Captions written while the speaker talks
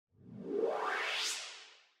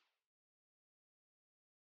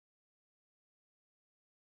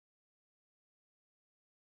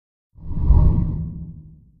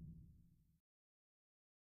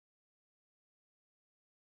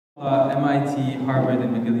MIT, Harvard,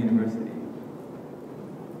 and McGill University.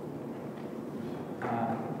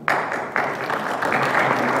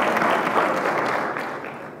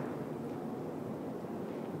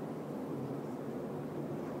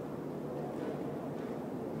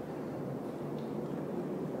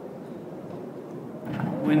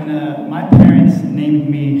 When my parents named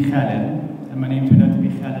me Khaled, and my name turned out to be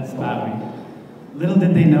Khaled Sabawi, little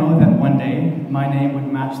did they know that one day my name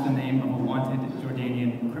would match the name of a wanted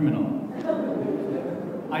Jordanian criminal.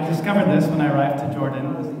 I discovered this when I arrived to Jordan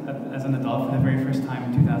as an adult for the very first time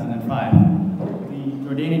in 2005. The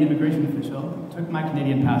Jordanian immigration official took my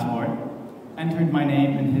Canadian passport, entered my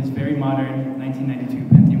name in his very modern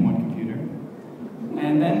 1992 Pentium 1 computer,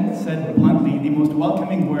 and then said bluntly the most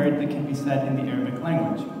welcoming word that can be said in the Arabic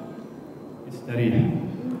language. Istari.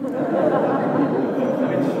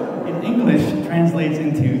 Which in English translates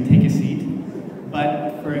into take a seat,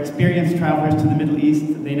 but for experienced travelers to the Middle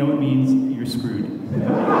East, they know it means you're screwed.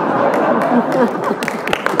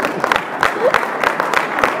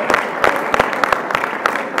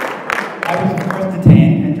 I was of course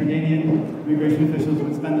detained, and Jordanian immigration officials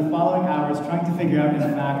would spend the following hours trying to figure out, in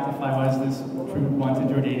fact, if I was this true wanted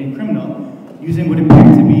Jordanian criminal, using what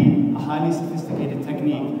appeared to be a highly sophisticated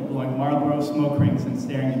technique, blowing Marlboro smoke rings and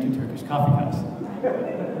staring into Turkish coffee cups.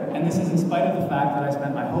 And this is in spite of the fact that I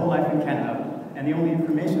spent my whole life in Canada, and the only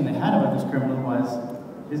information they had about this criminal was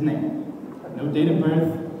his name. No date of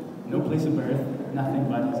birth, no place of birth, nothing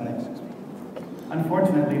but his name.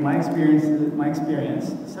 Unfortunately, my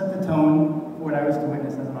experience set the tone for what I was to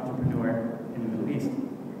witness as an entrepreneur in the Middle East.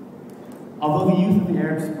 Although the youth of the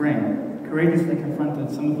Arab Spring courageously confronted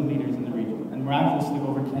some of the leaders in the region and miraculously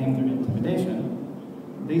overcame their intimidation,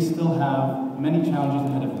 they still have many challenges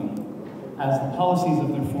ahead of them, as the policies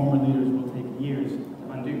of their former leaders will take years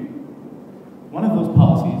to undo. One of those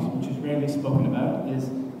policies, which is rarely spoken about, is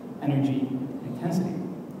energy intensity.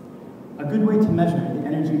 A good way to measure the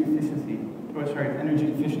energy efficiency,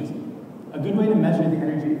 a good way to measure the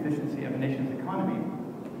energy efficiency of a nation's economy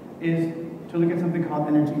is to look at something called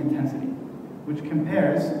energy intensity, which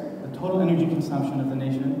compares the total energy consumption of the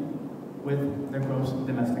nation with their gross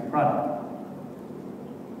domestic product.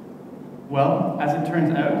 Well, as it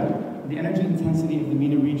turns out, the energy intensity of the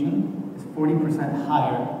MENA region is 40%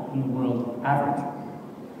 higher than the world average.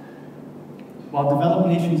 While developed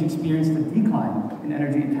nations experienced a decline in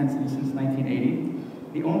energy intensity since 1980,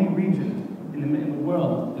 the only region in the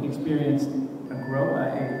world that experienced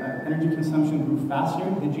energy consumption grew faster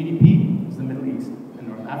than GDP was the Middle East and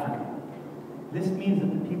North Africa. This means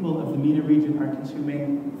that the people of the MENA region are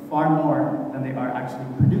consuming far more than they are actually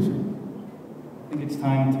producing. I think it's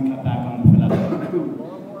time to cut back on the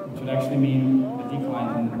Falafel, which would actually mean a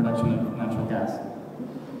decline in the production of natural gas.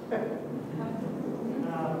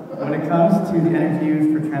 When it comes to the energy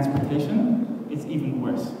used for transportation, it's even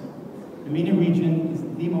worse. The MENA region is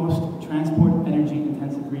the most transport energy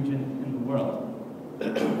intensive region in the world.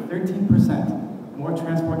 13% more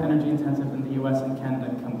transport energy intensive than the US and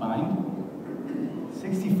Canada combined,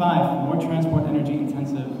 65% more transport energy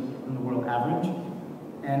intensive than the world average,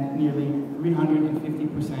 and nearly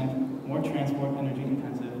 350% more transport energy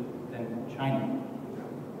intensive than China.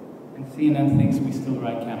 And CNN thinks we still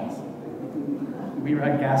ride camels. We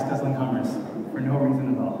ride gas-guzzling Hummers for no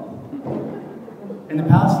reason at all. In the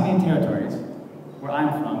Palestinian territories, where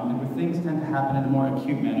I'm from, and where things tend to happen in a more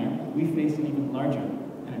acute manner, we face an even larger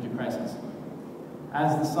energy crisis.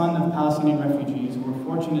 As the son of Palestinian refugees who were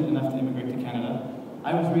fortunate enough to immigrate to Canada,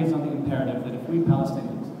 I was raised on the imperative that if we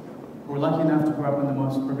Palestinians, who were lucky enough to grow up in the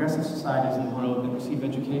most progressive societies in the world and receive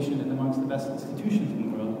education in amongst the best institutions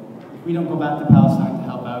in the world, if we don't go back to Palestine to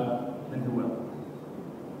help out, then who will?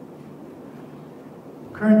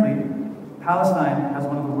 Currently, Palestine has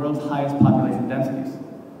one of the world's highest population densities,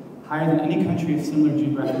 higher than any country of similar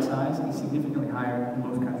geographic size and significantly higher than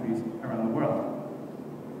most countries around the world.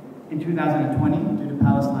 In 2020, due to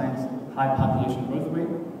Palestine's high population growth rate,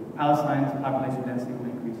 Palestine's population density will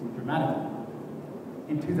increase dramatically.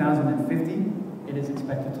 In 2050, it is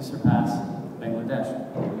expected to surpass Bangladesh.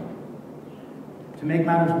 To make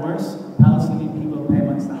matters worse, Palestinian people pay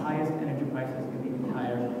amongst the highest energy prices in the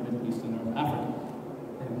entire Middle East and North Africa.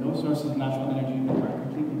 They have no sources of natural energy and are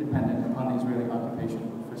completely dependent upon the Israeli occupation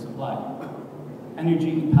for supply.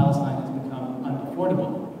 Energy in Palestine has become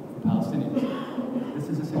unaffordable for Palestinians. This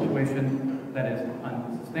is a situation that is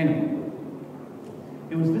unsustainable.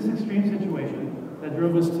 It was this extreme situation that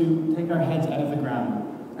drove us to take our heads out of the ground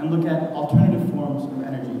and look at alternative forms of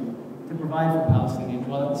energy to provide for Palestinians,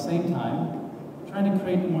 while at the same time trying to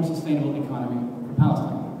create a more sustainable economy for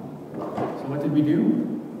Palestine. So what did we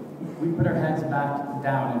do? We put our heads back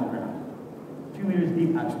down in the ground, 2 meters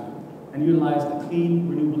deep actually, and utilized a clean,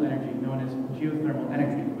 renewable energy known as geothermal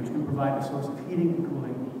energy, which can provide a source of heating and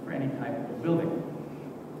cooling for any type of building.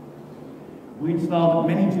 We installed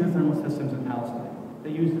many geothermal systems in Palestine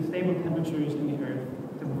that use the stable temperatures in the earth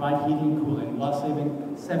to provide heating and cooling while saving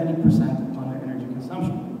 70% on their energy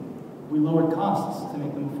consumption. We lowered costs to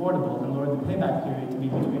make them affordable and lowered the payback period to be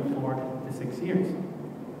between 4 to 6 years.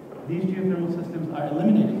 These geothermal systems are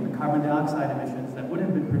eliminating the carbon dioxide emissions that would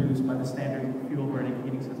have been produced by the standard fuel-burning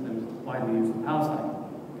heating systems widely used in Palestine.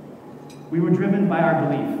 We were driven by our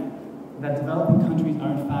belief that developing countries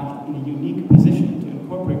are in fact in a unique position to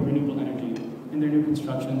incorporate renewable energy in their new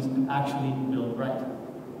constructions and actually build right.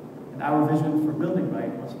 And our vision for building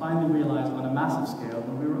right was finally realized on a massive scale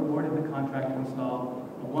when we were awarded the contract to install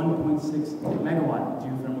a 1.6 megawatt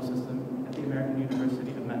geothermal system at the American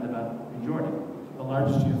University of MENA in Jordan, the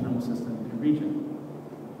largest geothermal system in the region.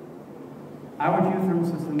 Our geothermal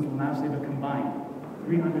systems will now save a combined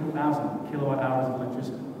 300,000 kilowatt hours of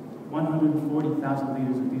electricity, 140,000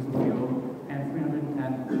 liters of diesel fuel, and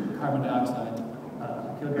 310 kilograms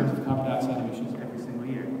of carbon dioxide emissions every single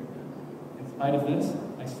year. In spite of this,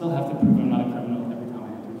 I still have to prove I'm not a criminal every time I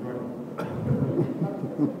enter Jordan.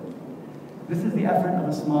 This is the effort of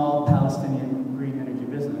a small Palestinian green energy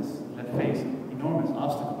business that faced enormous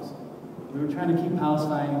obstacles. We were trying to keep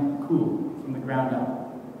Palestine cool from the ground up.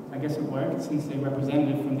 I guess it worked since a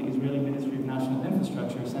representative from the Israeli Ministry of National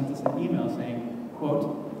Infrastructure sent us an email saying,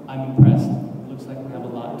 quote, "I'm impressed. It looks like we have a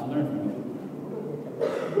lot to learn from you."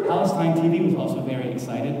 Palestine TV was also very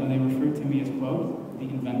excited when they referred to me as, quote, "the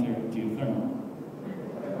inventor of geothermal."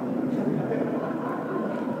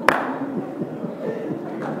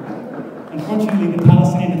 Unfortunately, the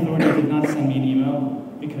Palestinian Authority did not send me an email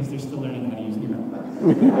because they're still learning how to use email.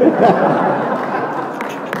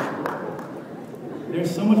 There's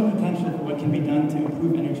so much potential for what can be done to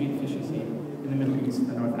improve energy efficiency in the Middle East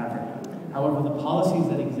and North Africa. However, the policies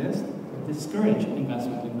that exist discourage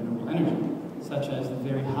investment in renewable energy, such as the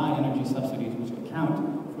very high energy subsidies which account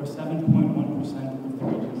for 7.1% of the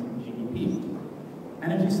region's GDP.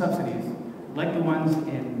 Energy subsidies, like the ones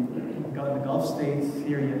in the Gulf states,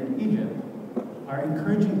 Syria, and Egypt, are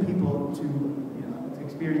encouraging people to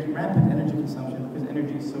experience rampant energy consumption because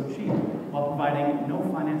energy is so cheap, while providing no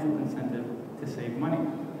financial incentive to save money.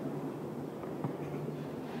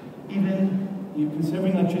 Even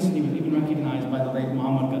conserving electricity was even recognized by the late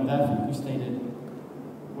Muammar Gaddafi, who stated,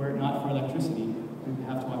 "Were it not for electricity, we would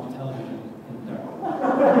have to watch television in the dark."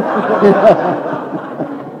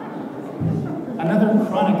 Another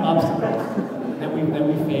chronic obstacle that we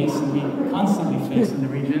face, and we constantly face in the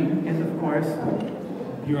region, is of course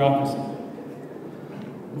bureaucracy.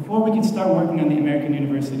 Before we could start working on the American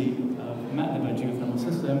University of MENA geothermal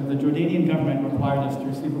system, the Jordanian government required us to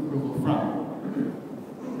receive approval from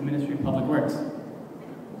the Ministry of Public Works,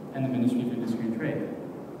 and the Ministry of Industry and Trade,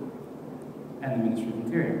 and the Ministry of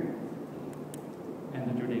Interior, and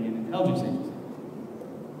the Jordanian Intelligence Agency,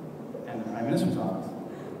 and the Prime Minister's Office,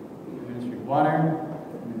 the Ministry of Water,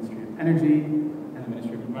 the Ministry of Energy, and the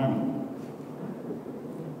Ministry of Environment,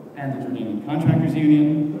 and the Jordanian Contractors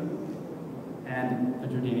Union, and the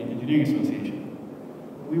Jordanian Engineering Association.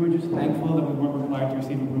 We were just thankful that we weren't required to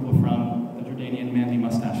receive approval from the Jordanian Manly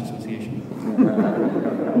Mustache Association.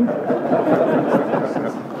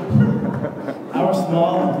 Our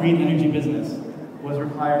small green energy business was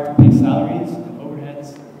required to pay salaries and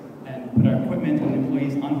overheads and put our equipment and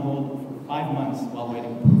employees on hold for 5 months while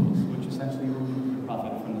waiting for approvals, which essentially removed the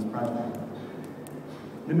profit from this project.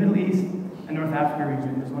 The Middle East and North Africa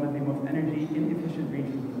region is one of the most energy inefficient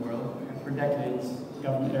regions in the world, and for decades,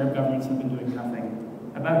 Arab governments have been doing nothing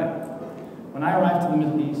about it. When I arrived to the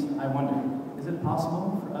Middle East, I wondered, is it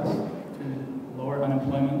possible for us to lower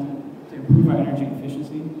unemployment, to improve our energy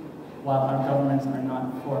efficiency, while our governments are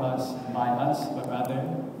not for us, by us, but rather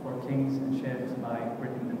for kings and sheikhs by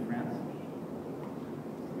Britain and France?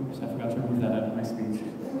 Oops, I forgot to remove that out of my speech.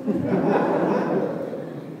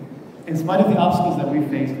 In spite of the obstacles that we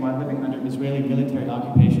faced while living under Israeli military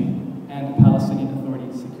occupation and Palestinian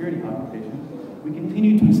Authority security occupation, we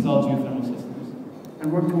continue to install geothermal systems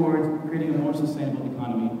and work towards creating a more sustainable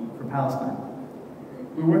economy for Palestine.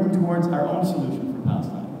 We're working towards our own solution for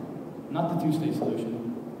Palestine, not the two-state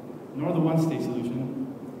solution, nor the one-state solution,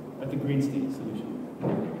 but the green state solution.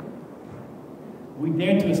 We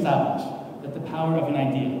dare to establish that the power of an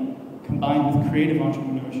idea, combined with creative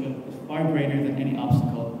entrepreneurship, is far greater than any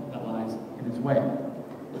obstacle that lies in its way.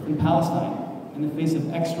 In Palestine, in the face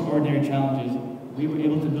of extraordinary challenges, we were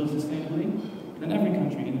able to build sustainably, then every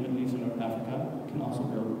country in the Middle East and North Africa can also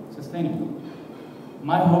build sustainably.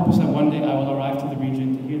 My hope is that one day I will arrive to the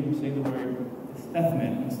region to hear them say the word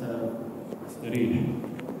 "istethmir" instead of "istareeh."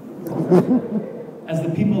 As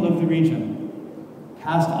the people of the region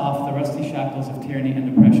cast off the rusty shackles of tyranny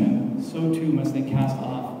and oppression, so too must they cast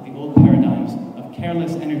off the old paradigms of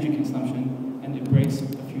careless energy consumption and embrace a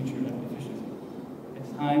future of efficiency.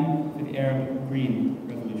 It's time for the Arab Green.